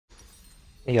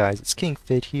Hey guys, it's King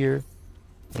Fidd here,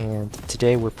 and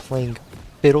today we're playing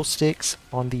Fiddlesticks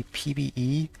on the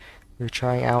PBE. We're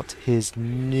trying out his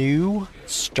new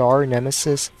Star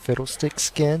Nemesis Fiddlesticks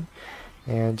skin,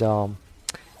 and for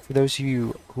those of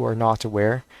you who are not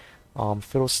aware,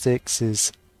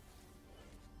 Fiddlesticks'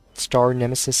 Star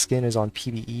Nemesis skin is on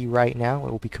PBE right now. It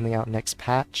will be coming out next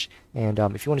patch, and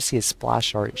if you want to see a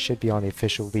splash art, it should be on the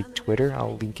official league Twitter.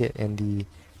 I'll link it in the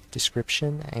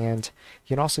description, and you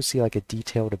can also see like a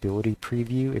detailed ability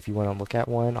preview if you want to look at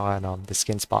one on the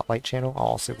Skin Spotlight channel. I'll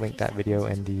also link that video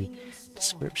in the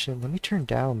description. Let me turn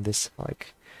down this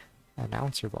like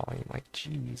announcer volume. Like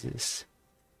Jesus,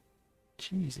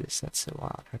 that's so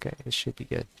loud. Okay, this should be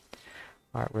good.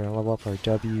 All right, we're gonna level up our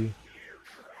W.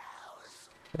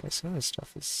 Okay, some of this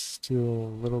stuff is still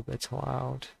a little bit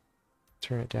loud.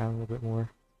 Turn it down a little bit more.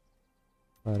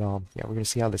 But yeah, we're gonna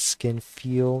see how the skin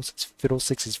feels. It's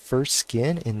Fiddlesticks' first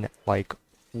skin in like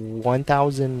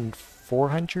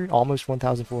 1,400, almost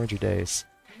 1,400 days.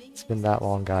 It's been that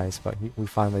long, guys, but we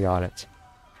finally got it.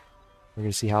 We're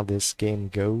gonna see how this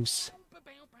game goes.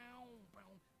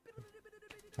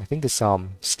 I think this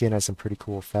skin has some pretty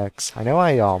cool effects. I know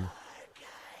I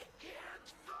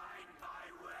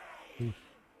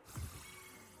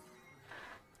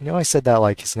said that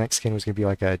like his next skin was gonna be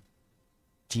like a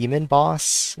demon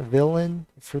boss villain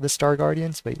for the Star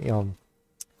Guardians, but it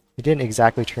didn't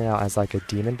exactly turn out as like a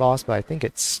demon boss, but I think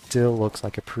it still looks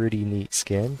like a pretty neat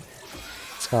skin.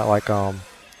 It's got like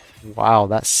wow,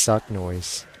 that suck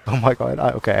noise. Oh my god.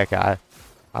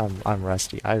 I'm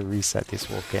rusty. I reset this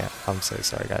wolf camp. I'm so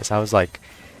sorry, guys. I was like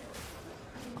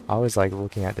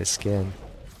looking at this skin.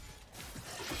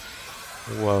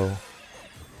 Whoa.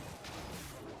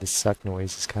 The suck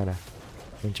noise is kind of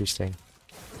interesting.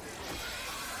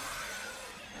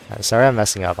 Sorry I'm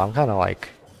messing up. I'm kind of like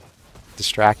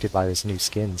distracted by this new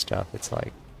skin stuff. It's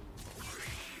like,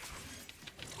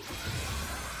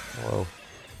 whoa.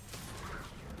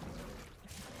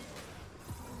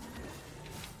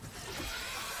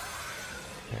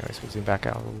 Anyways, we'll zoom back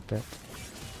out a little bit.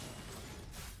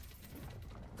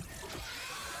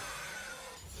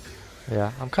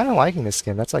 Yeah, I'm kind of liking this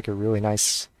skin. That's like a really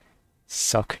nice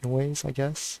suck noise, I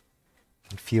guess.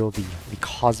 You can feel the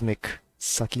cosmic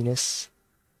suckiness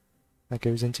that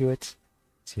goes into it.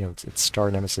 So, it's Star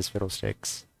Nemesis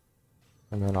Fiddlesticks.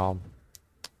 And then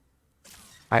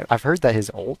I've heard that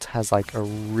his ult has like a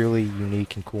really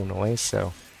unique and cool noise, so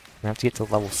I'm gonna have to get to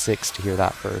level 6 to hear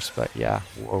that first, but yeah,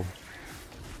 whoa.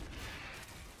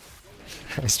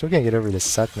 I still can't get over this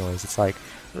suck noise. It's like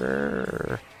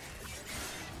 "Rrrr,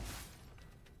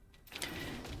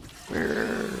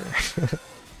 rrrr."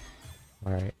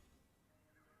 Alright.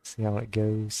 See how it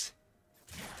goes.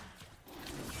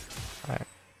 Alright.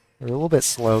 We're a little bit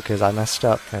slow because I messed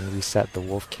up and reset the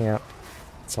wolf camp.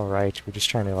 It's alright. We're just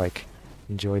trying to like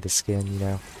enjoy the skin, you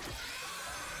know.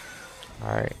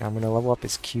 Alright, I'm gonna level up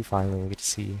his Q finally. We get to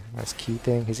see his Q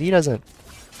thing. His E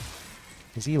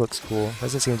looks cool.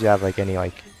 Doesn't seem to have like any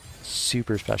like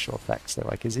super special effects though.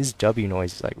 Like his W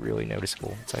noise is like really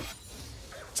noticeable. It's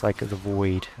like the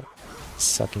void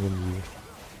sucking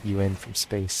you in from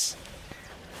space.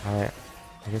 Alright.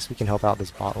 I guess we can help out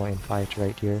this bot lane fight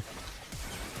right here.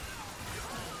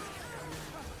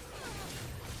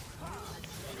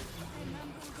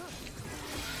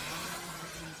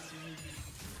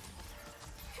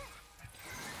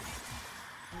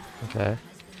 Okay.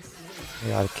 We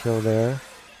got a kill there.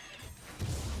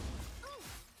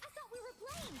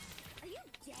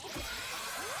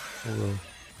 Ooh.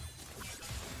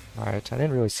 Alright, I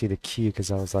didn't really see the Q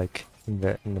because I was like in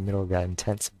the middle of that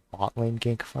intense bot lane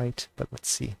gank fight, but let's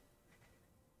see.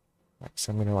 Alright,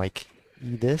 so I'm gonna like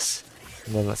E this,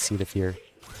 and then let's see the fear.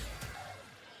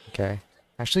 Okay.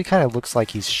 Actually kind of looks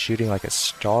like he's shooting like a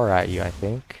star at you, I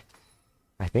think.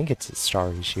 I think it's a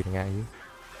star he's shooting at you.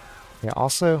 Yeah,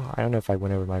 also, I don't know if I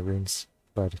went over my runes,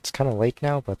 but it's kind of late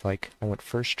now, but like, I went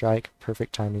First Strike,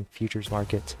 Perfect Timing, Futures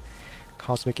Market,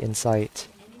 Cosmic Insight,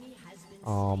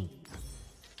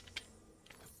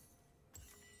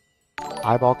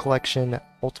 Eyeball Collection,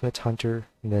 Ultimate Hunter,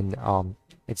 and then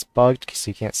it's bugged so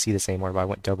you can't see this anymore, but I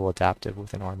went double adaptive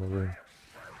with an armor rune.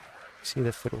 See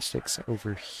the Fiddlesticks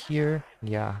over here?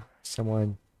 Yeah,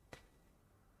 someone...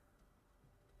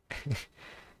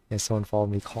 yeah, someone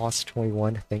followed me.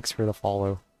 Cost21, thanks for the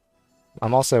follow.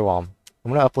 I'm also, I'm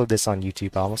gonna upload this on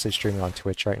YouTube, but I'm also streaming on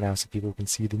Twitch right now so people can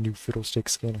see the new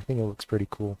Fiddlesticks skin. I think it looks pretty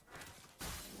cool.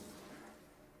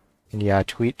 And yeah,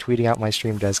 tweeting out my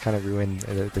stream does kind of ruin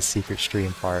the secret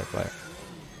stream part, but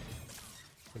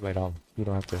you don't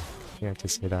have to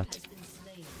say that.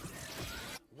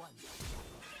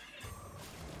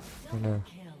 Oh no.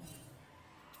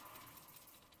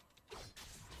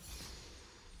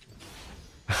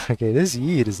 Okay, this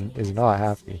Yeet is not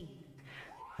happy.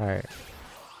 Alright.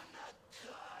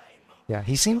 Yeah,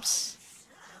 he seems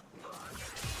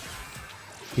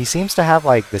to have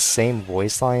like the same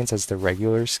voice lines as the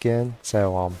regular skin.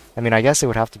 So I mean I guess it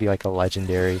would have to be like a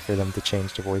legendary for them to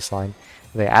change the voice line.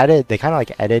 They kind of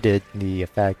like edited the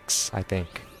effects, I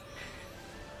think.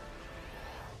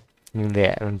 I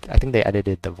mean I think they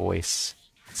edited the voice.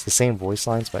 It's the same voice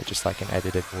lines but just like an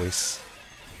edited voice.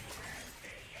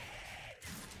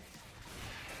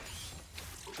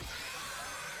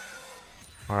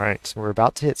 Alright, so we're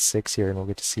about to hit 6 here and we'll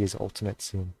get to see his ultimate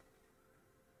soon.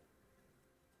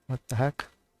 What the heck?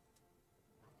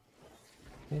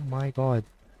 Oh my god.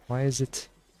 Why did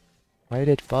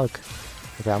it bug?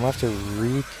 Okay, I'm gonna have to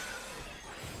read.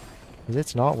 Is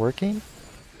it not working?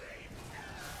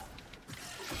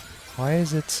 Why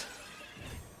is it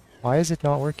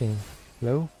not working?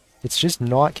 Hello? It's just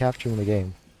not capturing the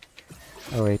game.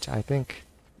 Oh wait, I think.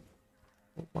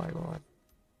 Oh my god.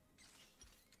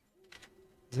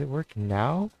 Does it work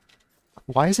now?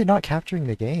 Why is it not capturing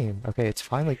the game? Okay, it's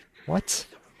finally. What?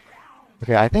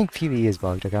 Okay, I think PBE is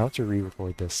bugged. Okay, I'll have to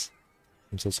re-record this.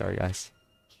 I'm so sorry, guys.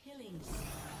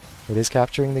 It is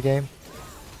capturing the game.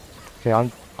 Okay,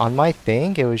 on my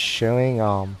thing, it was showing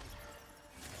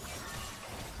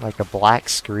like a black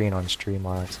screen on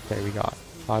Streamlabs. Okay, we got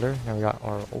fodder. Now we got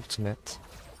our ultimate.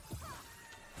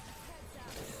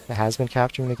 It has been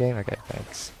capturing the game. Okay,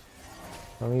 thanks.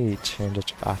 Let me change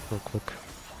it back real quick.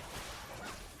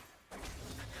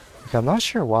 Okay, I'm not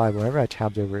sure why. Whenever I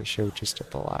tabbed over, it showed just a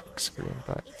black screen,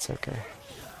 but it's okay.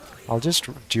 I'll just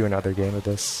do another game of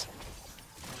this.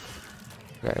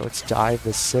 Okay, let's dive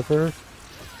the Sivir.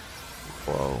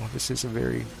 Whoa, this is a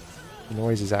very... The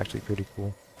noise is actually pretty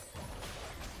cool.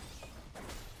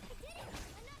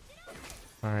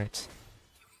 Alright.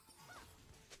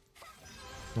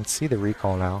 Let's see the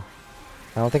recall now.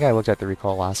 I don't think I looked at the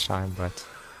recall last time, but...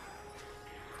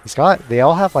 They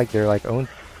all have like their like own...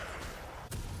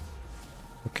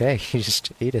 Okay, he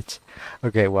just ate it.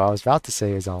 Okay, what I was about to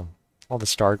say is all the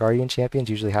Star Guardian champions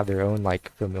usually have their own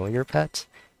like familiar pet.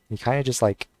 He kind of just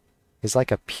like is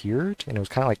like appeared and it was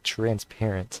kind of like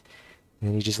transparent, and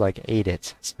then he just like ate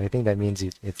it. So I think that means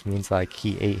it means like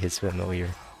he ate his familiar.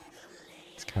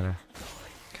 It's kind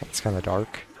of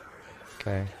dark.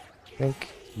 Okay, I think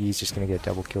he's just gonna get a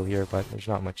double kill here, but there's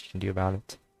not much you can do about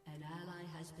it. An ally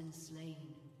has been slain.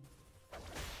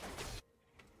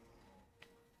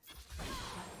 Shut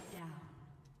down.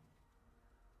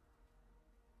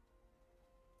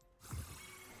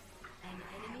 An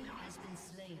enemy has been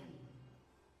slain.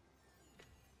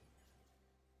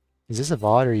 Is this a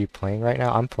VOD or are you playing right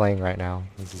now? I'm playing right now.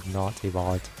 This is not a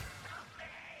VOD.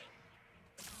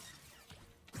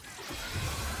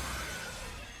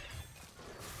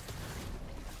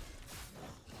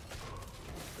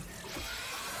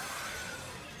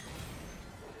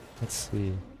 Let's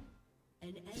see.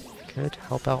 Could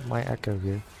help out my Echo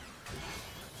here.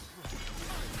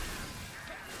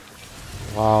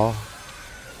 Wow.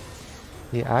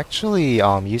 He actually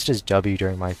used his W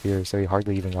during my fear, so he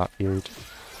hardly even got feared.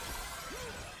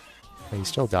 But he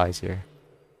still dies here.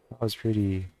 That was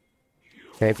pretty...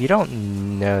 Okay, if you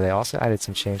don't know, they also added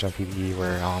some change on PBE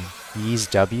where Yee's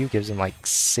W gives him like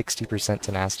 60%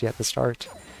 tenacity at the start.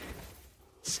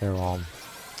 So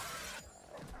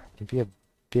it can be a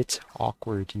bit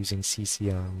awkward using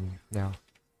CC now.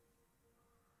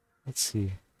 Let's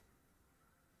see.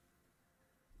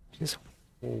 Just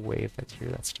whole wave that's here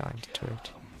that's dying to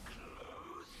turret.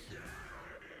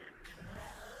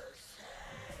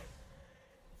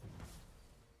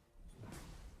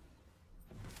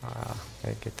 I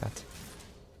didn't get that.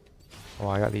 Oh,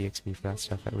 I got the XP for that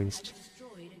stuff at least.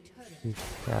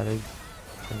 Yeah,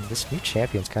 this new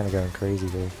champion's kind of going crazy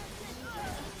here.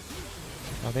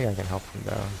 I think I can help him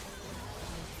though.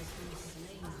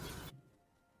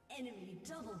 Enemy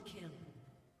double kill.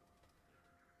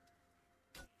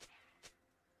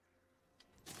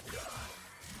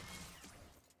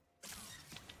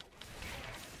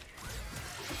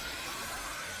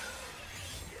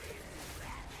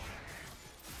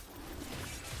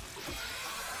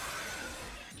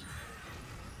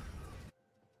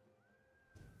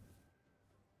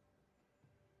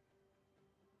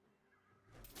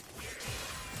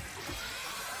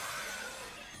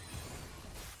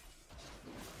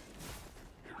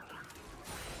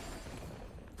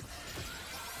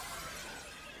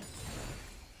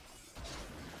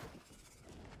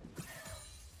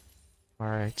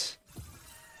 Alright.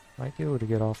 Might be able to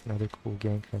get off another cool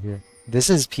gank from here. This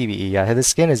is PBE, yeah, the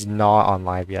skin is not on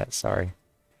live yet, sorry.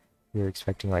 We were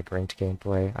expecting like ranked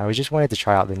gameplay. I just wanted to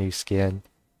try out the new skin,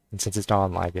 and since it's not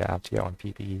on live yet, I have to go on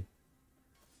PBE.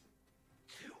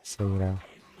 so you know.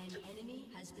 An enemy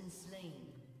has been slain.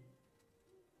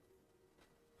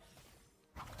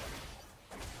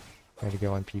 Ready to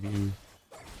go on PBE.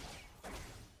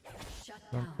 Shut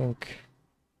I don't down. think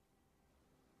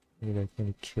we need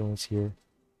any kills here.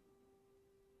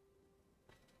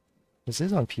 This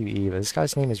is on PBE, but this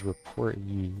guy's name is Report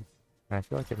E, and I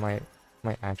feel like it might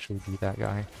actually be that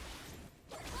guy.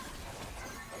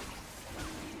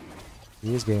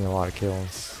 He is getting a lot of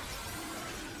kills.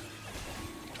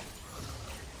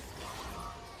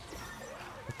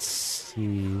 Let's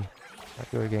see. I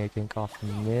feel like we're getting off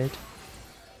mid.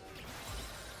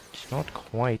 It's not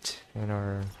quite in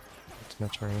our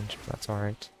ultimate range, but that's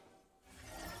alright.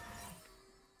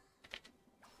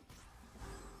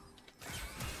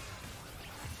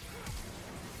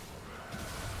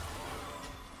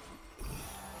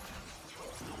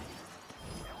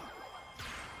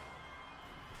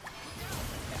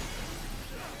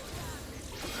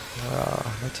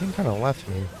 My team kind of left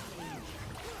me.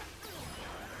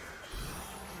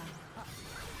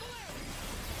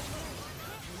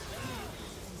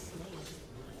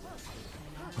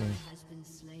 Has been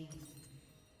slain.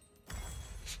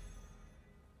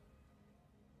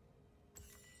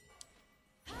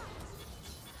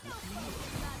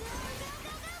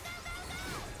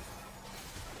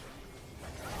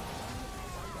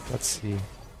 Let's see.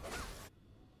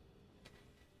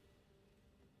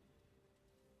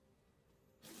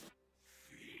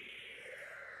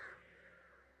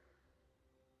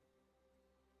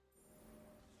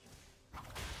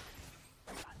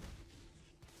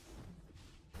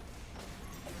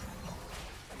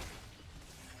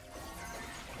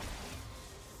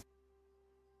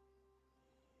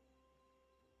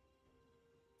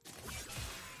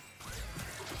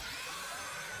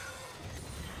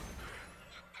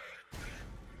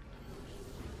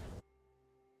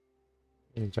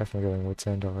 He's definitely going Wit's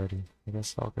End already. I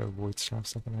guess I'll go Void Staff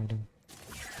second item.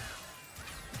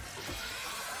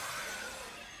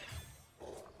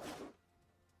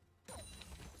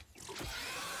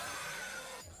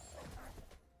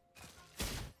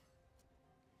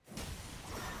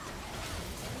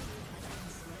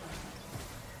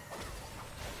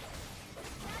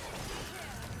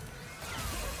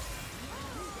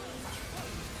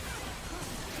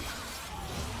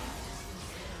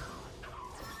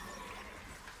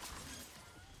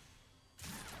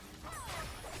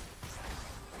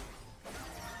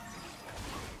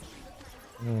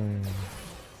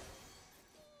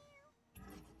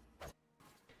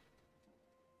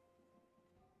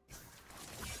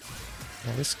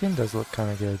 Yeah, this skin does look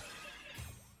kind of good.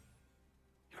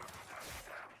 I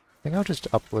think I'll just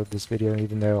upload this video,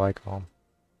 even though like Your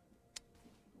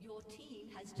team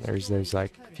has there's destroyed those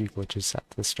like a turret. few glitches at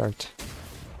the start.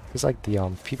 Because like the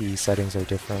PBE settings are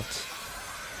different.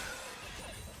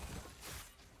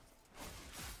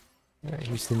 Alright,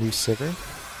 here's the new Sivir.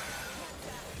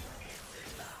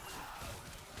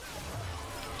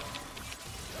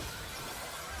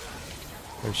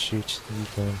 Oh shoot, you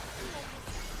can.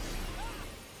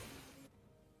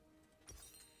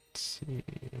 Let's see.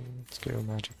 Let's go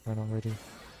Magic Man already.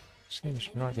 Seems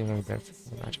we're not getting any benefit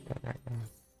from the Magic Man right now.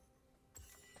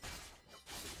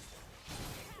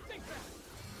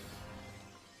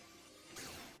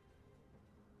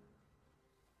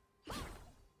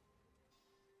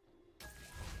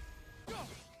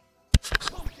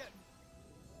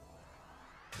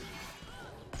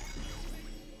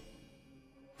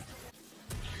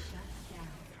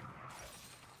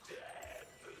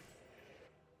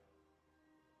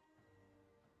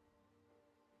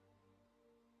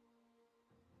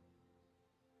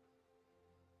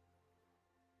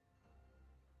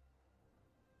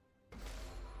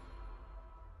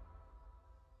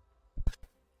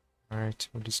 Alright,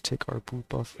 we'll just take our blue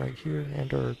buff right here,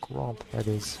 and our Gromp that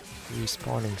is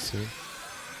respawning soon.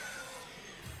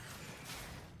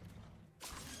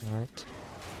 Alright.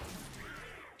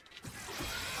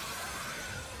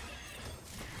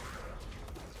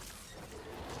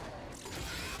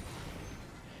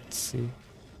 Let's see.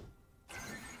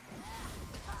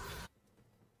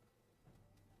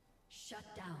 Shut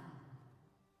down.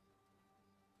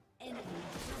 Enemy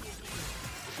double kill.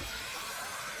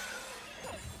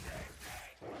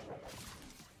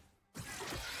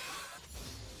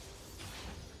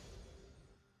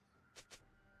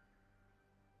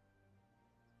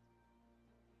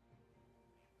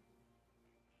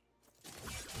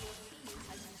 Your team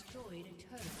has destroyed a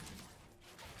turret.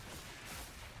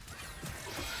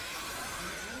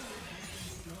 An enemy has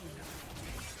been slain.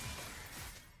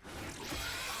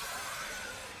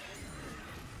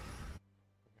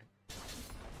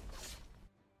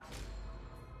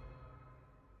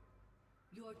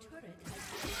 Your Your turret has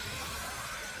been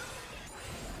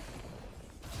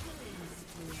killing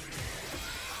spree.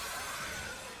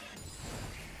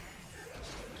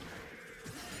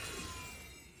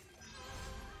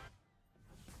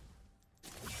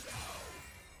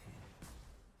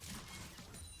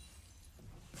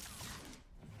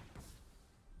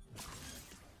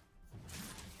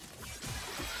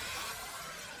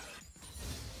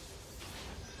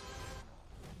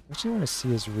 I actually want to see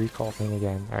his recall thing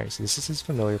again. Alright, so this is his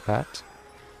familiar pet.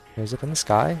 Goes up in the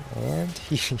sky, and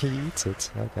he eats it.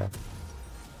 Okay.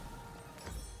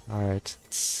 Alright,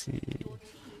 let's see. Your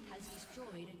team has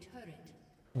destroyed a turret.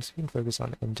 I guess we can focus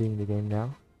on ending the game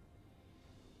now.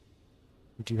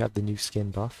 We do have the new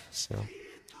skin buff, so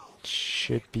it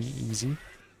should be easy.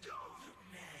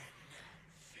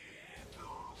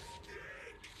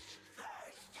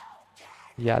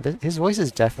 Yeah, his voice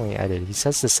is definitely edited. He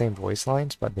says the same voice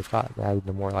lines, but they've got added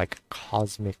the more like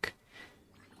cosmic,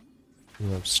 you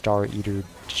know, Star Eater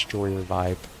Destroyer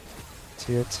vibe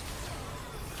to it.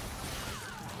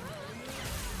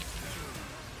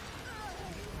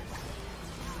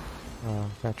 Oh,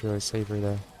 not to really save her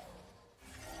there.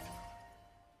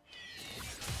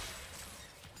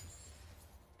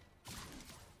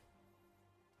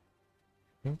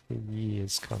 I think the Yi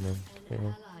is coming. An Okay.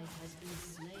 ally has been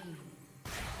slain.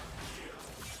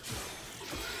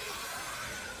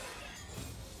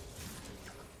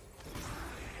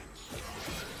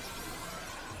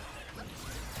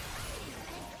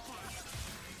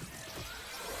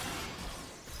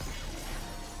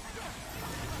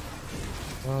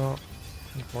 Well,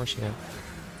 unfortunate.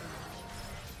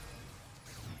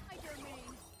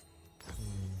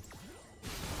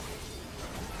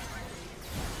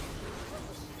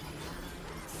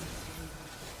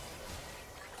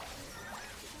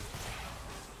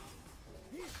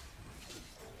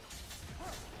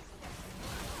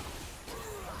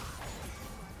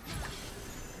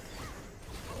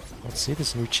 Let's see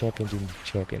this new champion do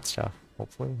champion stuff.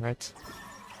 Hopefully, right?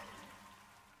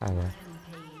 I don't know.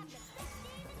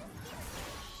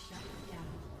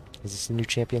 Is this the new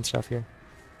champion stuff here?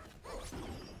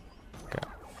 Okay.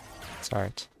 It's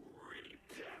alright.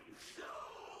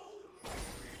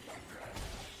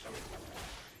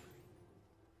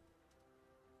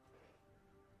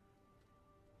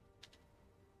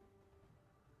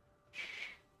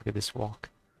 Look at this walk.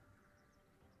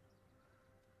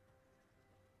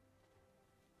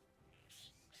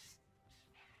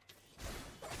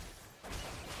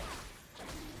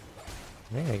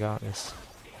 I think I got this.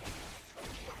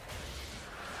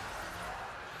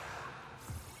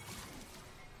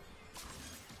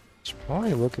 Should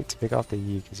probably look to pick off the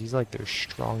Yi, because he's like their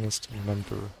strongest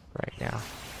member right now.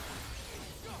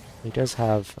 He does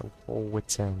have a full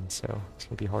wit's end, so it's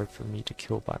gonna be hard for me to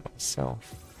kill by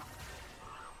myself.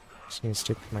 Just gonna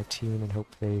stick with my team and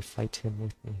hope they fight him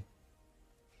with me.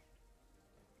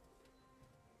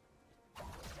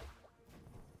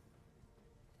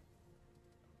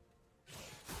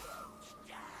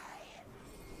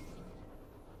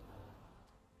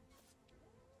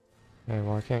 Okay,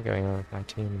 well I can't go anywhere with my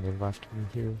team and they left me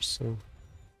here, so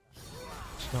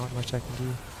there's not much I can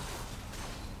do.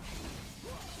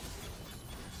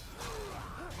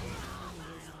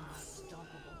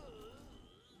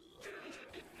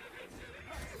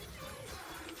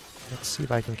 Let's see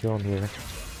if I can kill him here.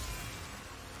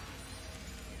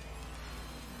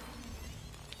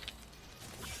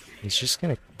 He's just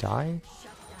gonna die?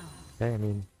 Okay, I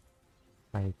mean,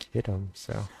 I hit him,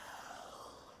 so.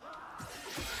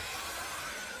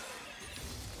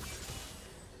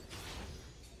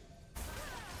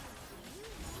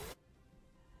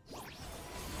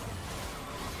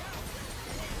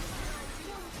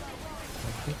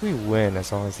 I think we win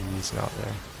as long as the Yi's not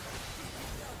there.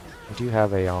 We do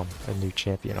have a new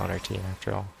champion on our team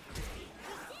after all.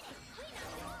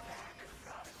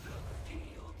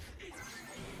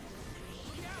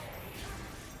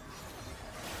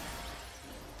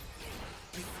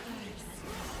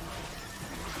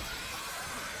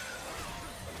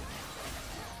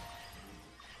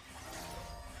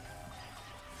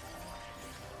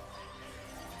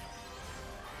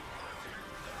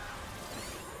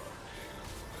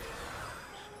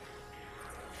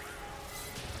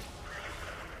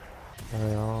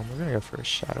 We're gonna go for a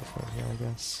shadow flame here, I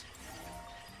guess.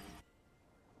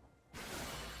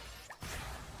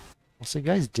 Also, you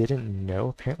guys didn't know,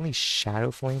 apparently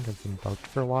Shadow Flame has been bugged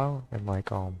for a while, and like,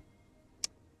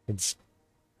 its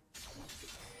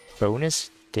bonus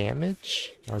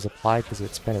damage that was applied because of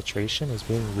its penetration is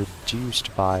being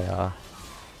reduced by,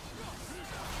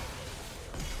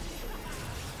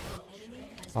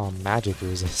 magic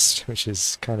resist, which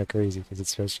is kind of crazy because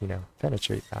it's supposed to,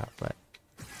 penetrate that, but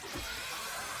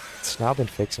it's now been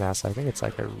fixed now, so I think it's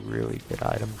like a really good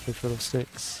item for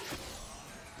Fiddlesticks.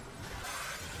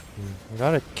 We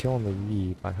got a kill on the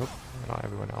Yi, but I hope not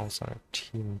everyone else on our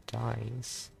team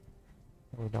dies.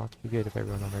 It would not be good if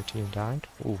everyone on our team died.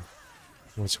 Ooh,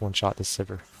 let's one-shot this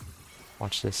Sivir.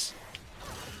 Watch this.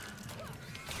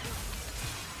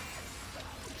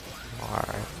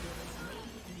 Alright.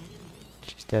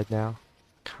 She's dead now.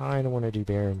 Kinda want to do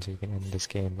Baron so we can end this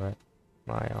game, but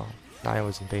my Naya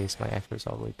was in base, my Echo's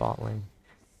all the way bot lane.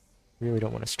 Really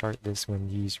don't want to start this when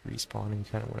Yi's respawning.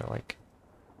 Kinda want to like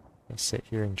sit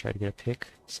here and try to get a pick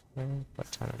somewhere,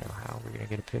 but I don't know how we're gonna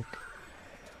get a pick.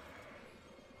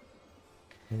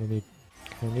 Kinda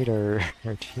need our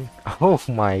team. Oh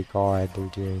my god, they're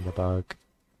doing the bug.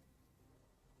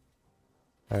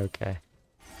 Okay.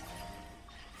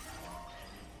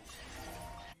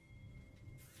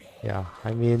 Yeah,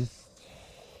 I mean,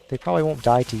 they probably won't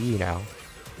die to you now.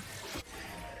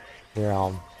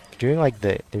 They're doing like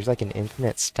there's like an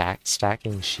infinite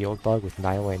stacking shield bug with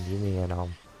Nyla and Yumi,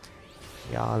 and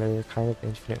yeah, they're kind of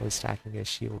infinitely stacking a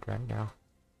shield right now.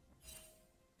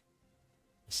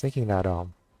 I was thinking that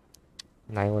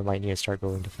Nyla might need to start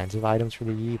building defensive items for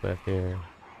the Yi, but if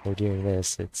they're doing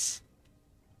this,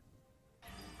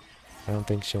 I don't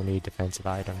think she'll need defensive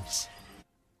items.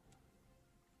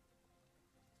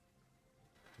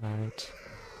 Right.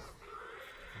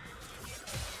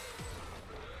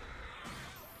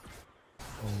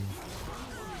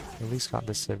 At least got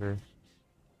the Sivir.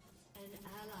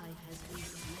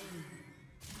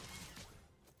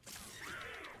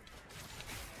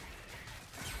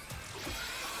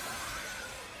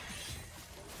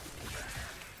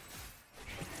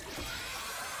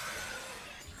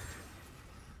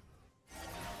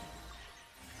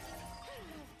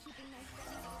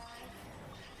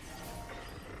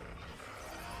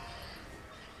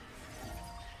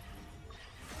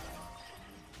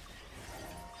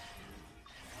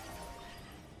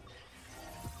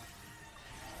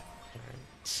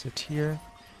 Sit here.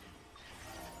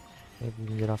 Maybe we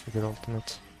can get off a good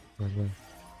ultimate. Okay.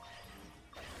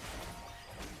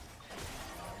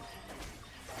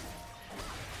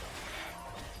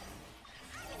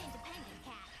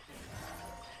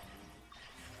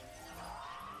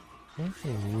 I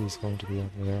think he's going to be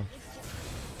over there.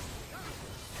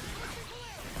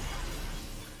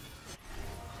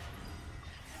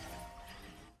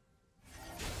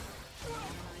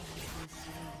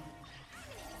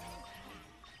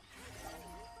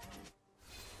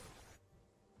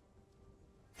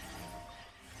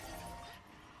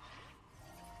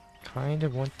 Kind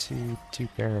of want to do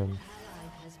Baron.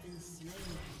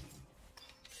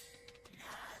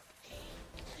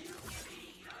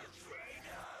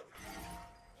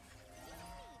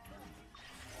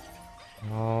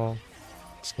 Oh,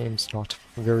 this game's not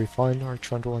very fun. Our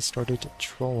Trundle has started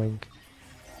trolling.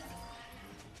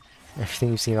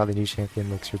 Everything you've seen on the new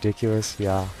champion looks ridiculous.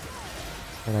 Yeah,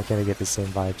 and I kind of get the same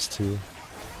vibes too.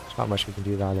 There's not much we can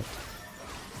do about it.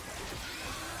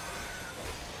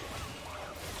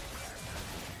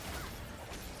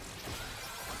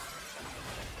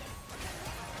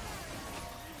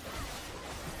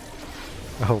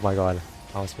 Oh my god,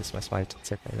 I almost missed my smite.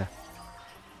 It's okay now.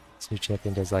 This new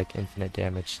champion does like infinite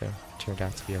damage, so it turned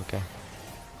out to be okay.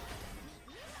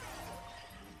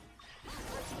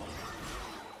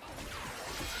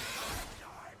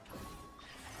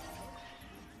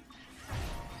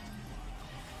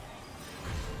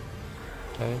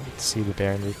 Okay, let's see the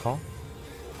Baron recall.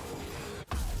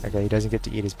 Okay, he doesn't get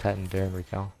to eat his pet in Baron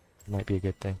recall. Might be a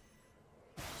good thing.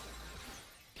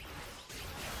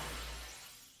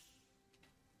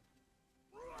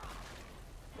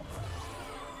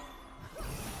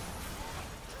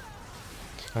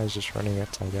 I was just running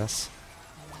it, I guess.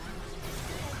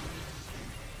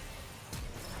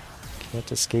 Can't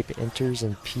escape enters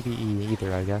and PBE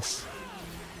either, I guess.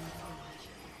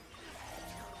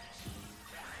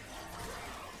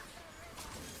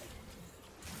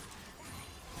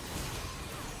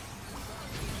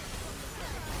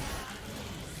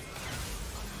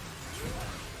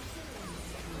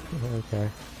 Okay.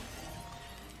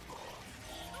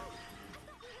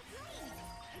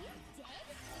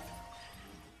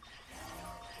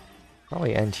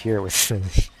 Probably end here with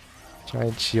the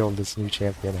giant shield this new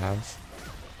champion has.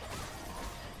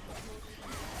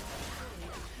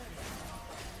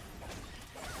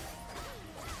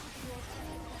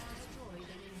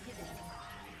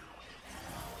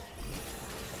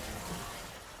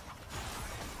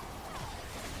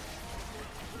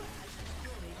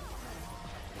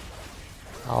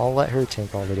 I'll let her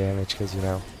tank all the damage because, you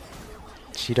know,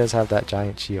 she does have that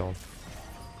giant shield.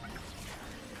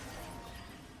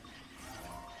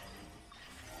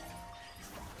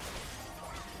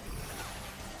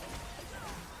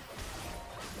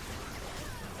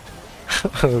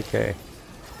 Okay.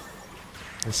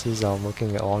 This is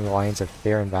looking along the lines of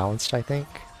fair and balanced, I think.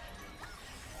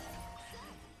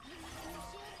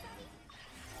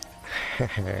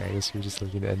 I guess we're just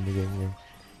looking to end the game here.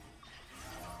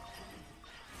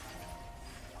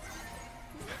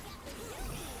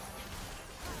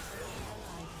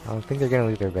 I don't think they're gonna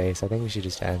leave their base. I think we should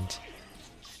just end.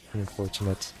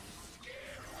 Unfortunate.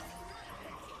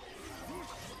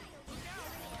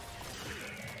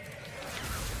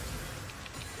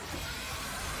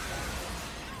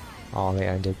 Oh, they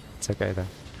ended. It's okay though.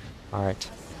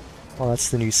 Alright. Well, that's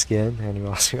the new skin, and we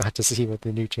also got to see what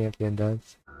the new champion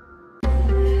does.